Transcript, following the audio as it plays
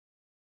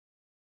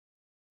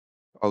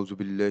أعوذ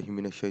بالله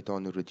من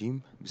الشيطان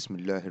الرجيم بسم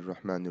الله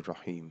الرحمن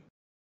الرحيم.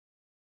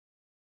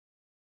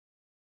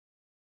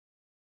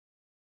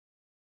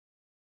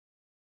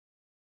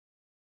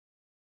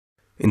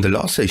 In the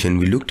last session,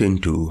 we looked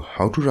into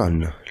how to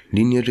run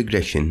linear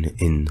regression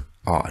in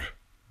R.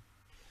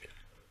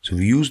 So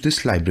we use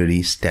this library,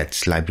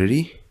 stats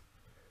library.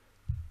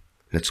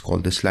 Let's call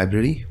this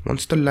library.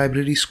 Once the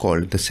library is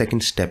called, the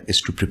second step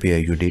is to prepare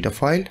your data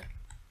file.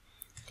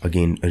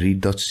 Again,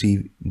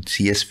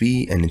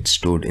 read.csv, and it's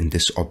stored in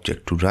this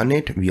object. To run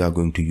it, we are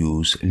going to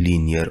use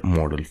linear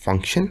model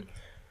function.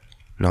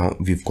 Now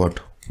we've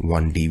got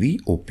one DV,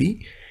 OP,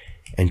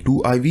 and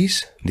two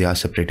IVs. They are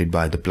separated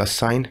by the plus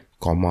sign,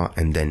 comma,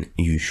 and then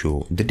you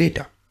show the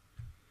data.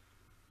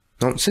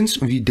 Now, since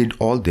we did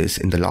all this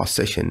in the last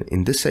session,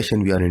 in this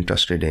session we are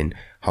interested in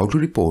how to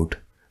report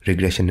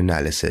regression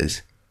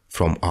analysis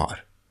from R.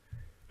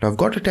 Now I've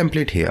got a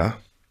template here,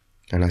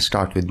 and I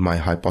start with my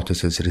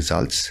hypothesis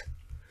results.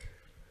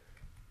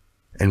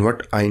 And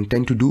what I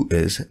intend to do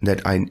is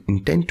that I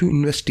intend to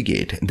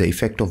investigate the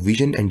effect of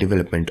vision and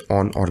development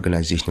on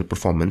organizational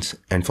performance,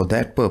 and for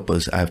that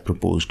purpose I have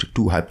proposed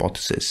two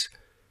hypotheses.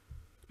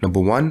 Number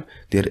one,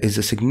 there is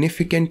a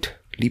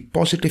significantly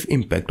positive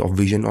impact of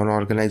vision on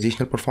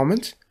organizational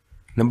performance.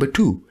 Number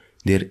two,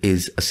 there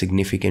is a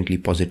significantly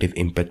positive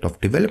impact of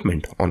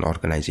development on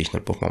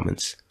organizational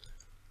performance.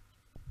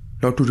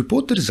 Now to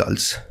report the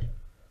results,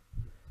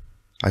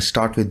 I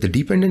start with the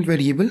dependent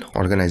variable.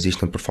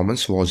 Organizational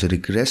performance was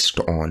regressed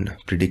on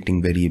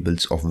predicting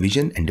variables of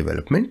vision and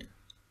development.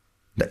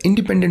 The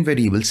independent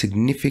variable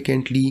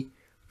significantly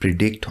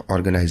predict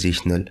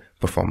organizational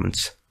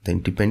performance. The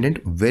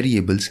independent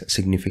variables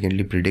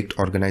significantly predict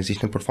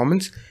organizational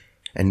performance.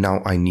 And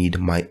now I need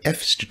my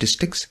F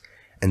statistics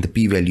and the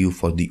p-value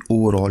for the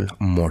overall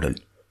model.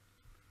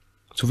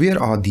 So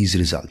where are these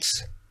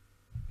results?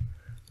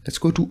 Let's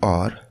go to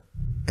R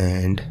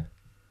and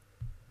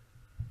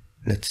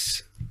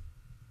let's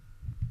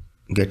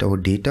get our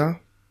data.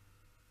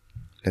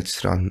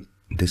 Let's run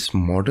this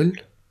model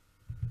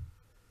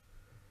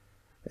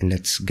and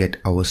let's get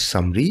our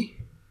summary.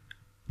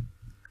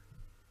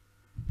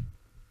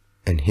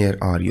 And here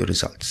are your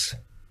results.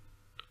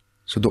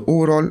 So the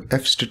overall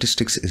F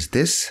statistics is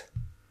this,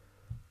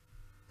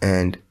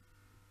 and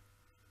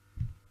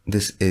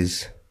this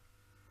is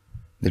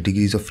the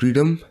degrees of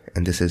freedom,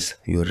 and this is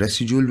your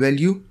residual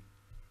value,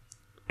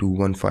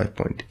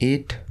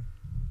 215.8.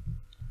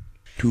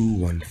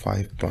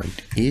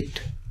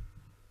 215.8.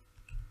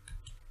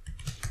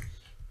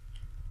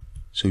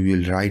 So we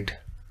will write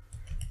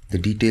the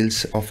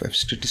details of F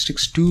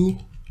statistics 2,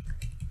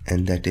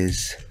 and that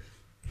is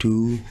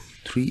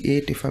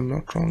 238 if I'm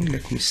not wrong.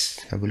 Let me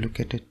have a look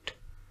at it.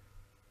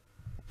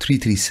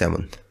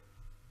 337.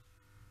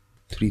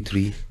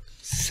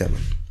 337.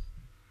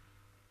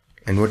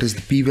 And what is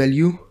the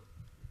p-value?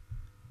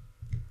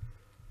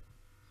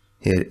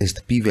 Here is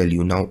the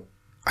p-value. Now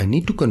I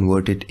need to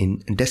convert it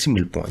in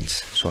decimal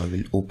points. So I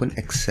will open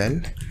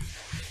Excel.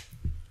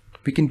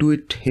 We can do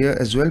it here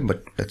as well,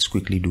 but let's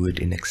quickly do it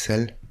in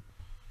Excel.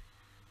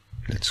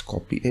 Let's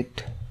copy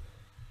it,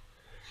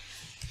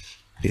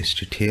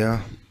 paste it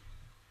here,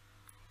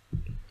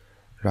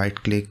 right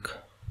click,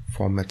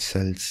 format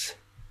cells,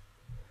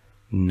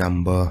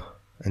 number,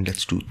 and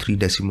let's do 3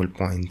 decimal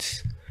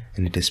points,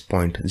 and it is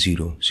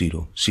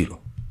 0.000.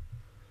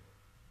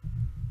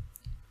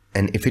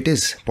 And if it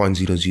is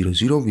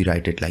 0.000, we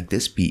write it like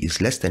this: p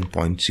is less than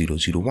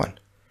 0.001.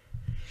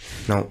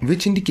 Now,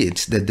 which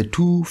indicates that the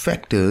two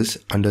factors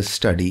under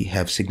study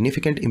have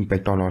significant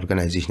impact on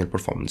organizational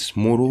performance.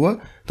 Moreover,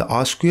 the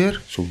R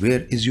square, so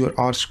where is your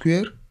R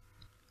square?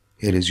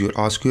 Here is your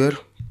R square,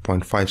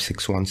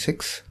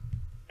 0.5616,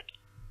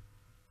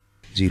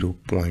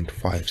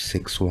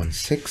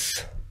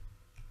 0.5616.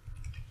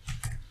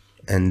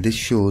 And this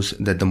shows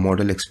that the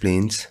model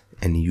explains,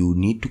 and you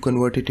need to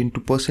convert it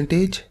into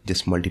percentage.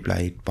 Just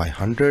multiply it by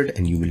 100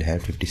 and you will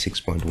have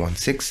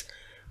 56.16.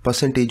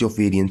 Percentage of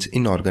variance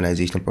in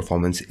organizational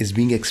performance is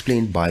being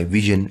explained by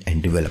vision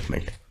and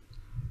development.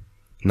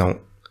 Now,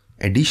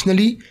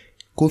 additionally,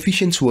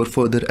 coefficients were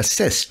further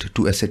assessed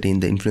to ascertain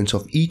the influence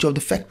of each of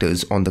the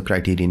factors on the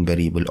criterion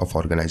variable of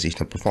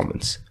organizational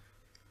performance.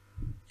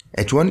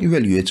 H1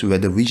 evaluates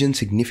whether vision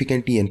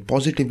significantly and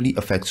positively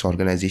affects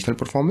organizational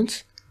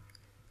performance.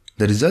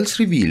 The results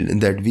reveal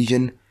that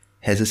vision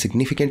has a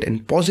significant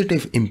and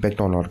positive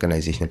impact on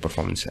organizational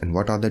performance. And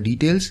what are the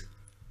details?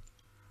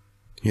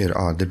 Here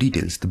are the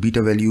details. The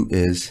beta value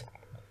is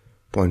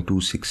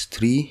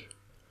 0.263,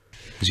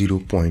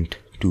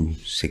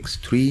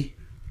 0.263.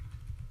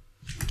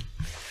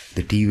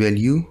 The t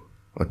value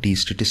or t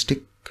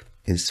statistic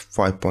is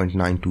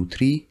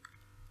 5.923,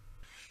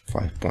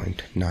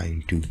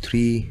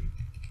 5.923.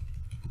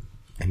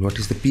 And what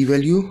is the p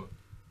value?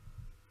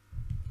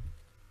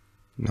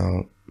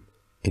 Now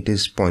it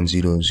is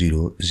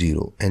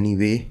 0.000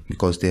 anyway,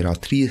 because there are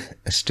 3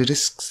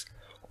 asterisks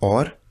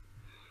or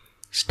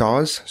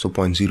stars, so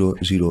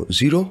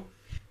 0.000.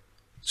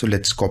 So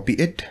let's copy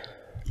it,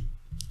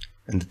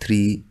 and the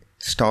 3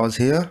 stars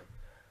here,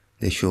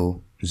 they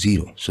show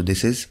 0. So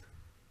this is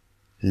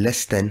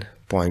less than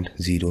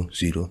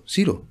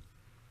 0.000.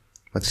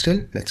 But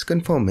still, let's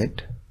confirm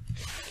it.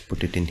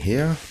 Put it in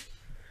here,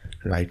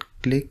 right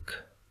click,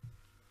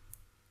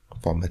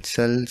 format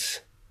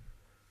cells,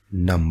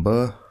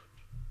 number,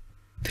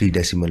 3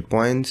 decimal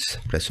points,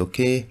 press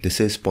OK. This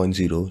is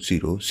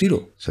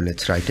 0.000. So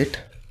let's write it.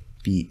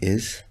 P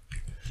is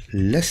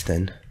less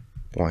than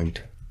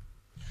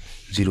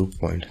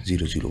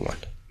 0.001.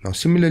 Now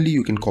similarly,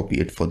 you can copy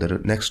it for the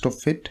next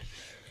of it.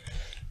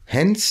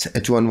 Hence,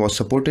 H1 was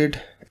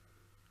supported.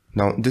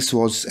 Now this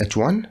was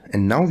H1,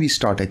 and now we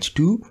start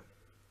H2.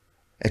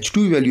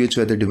 H2 evaluates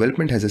whether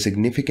development has a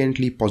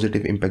significantly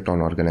positive impact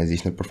on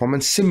organizational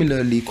performance.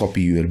 Similarly,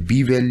 copy your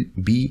B,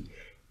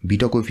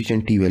 beta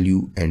coefficient, T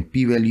value and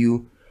P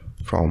value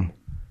from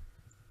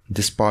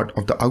this part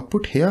of the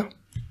output here.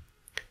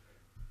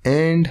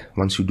 And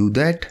once you do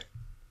that,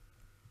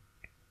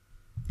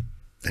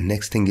 the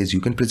next thing is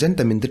you can present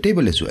them in the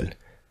table as well.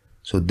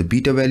 So the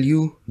beta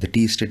value, the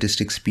T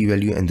statistics, P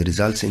value, and the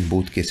results in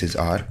both cases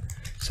are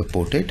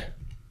supported.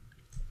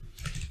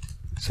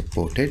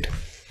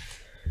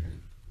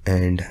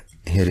 And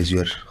here is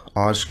your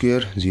R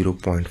square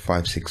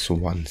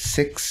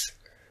 0.5616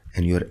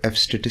 and your F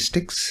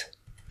statistics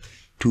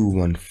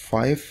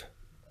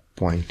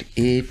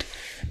 215.8,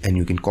 and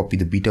you can copy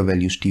the beta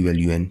values, T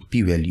value and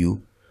P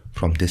value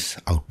from this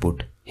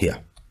output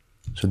here.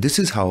 So this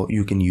is how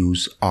you can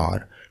use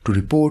R to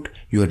report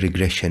your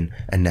regression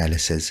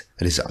analysis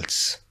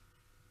results.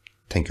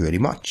 Thank you very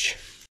much.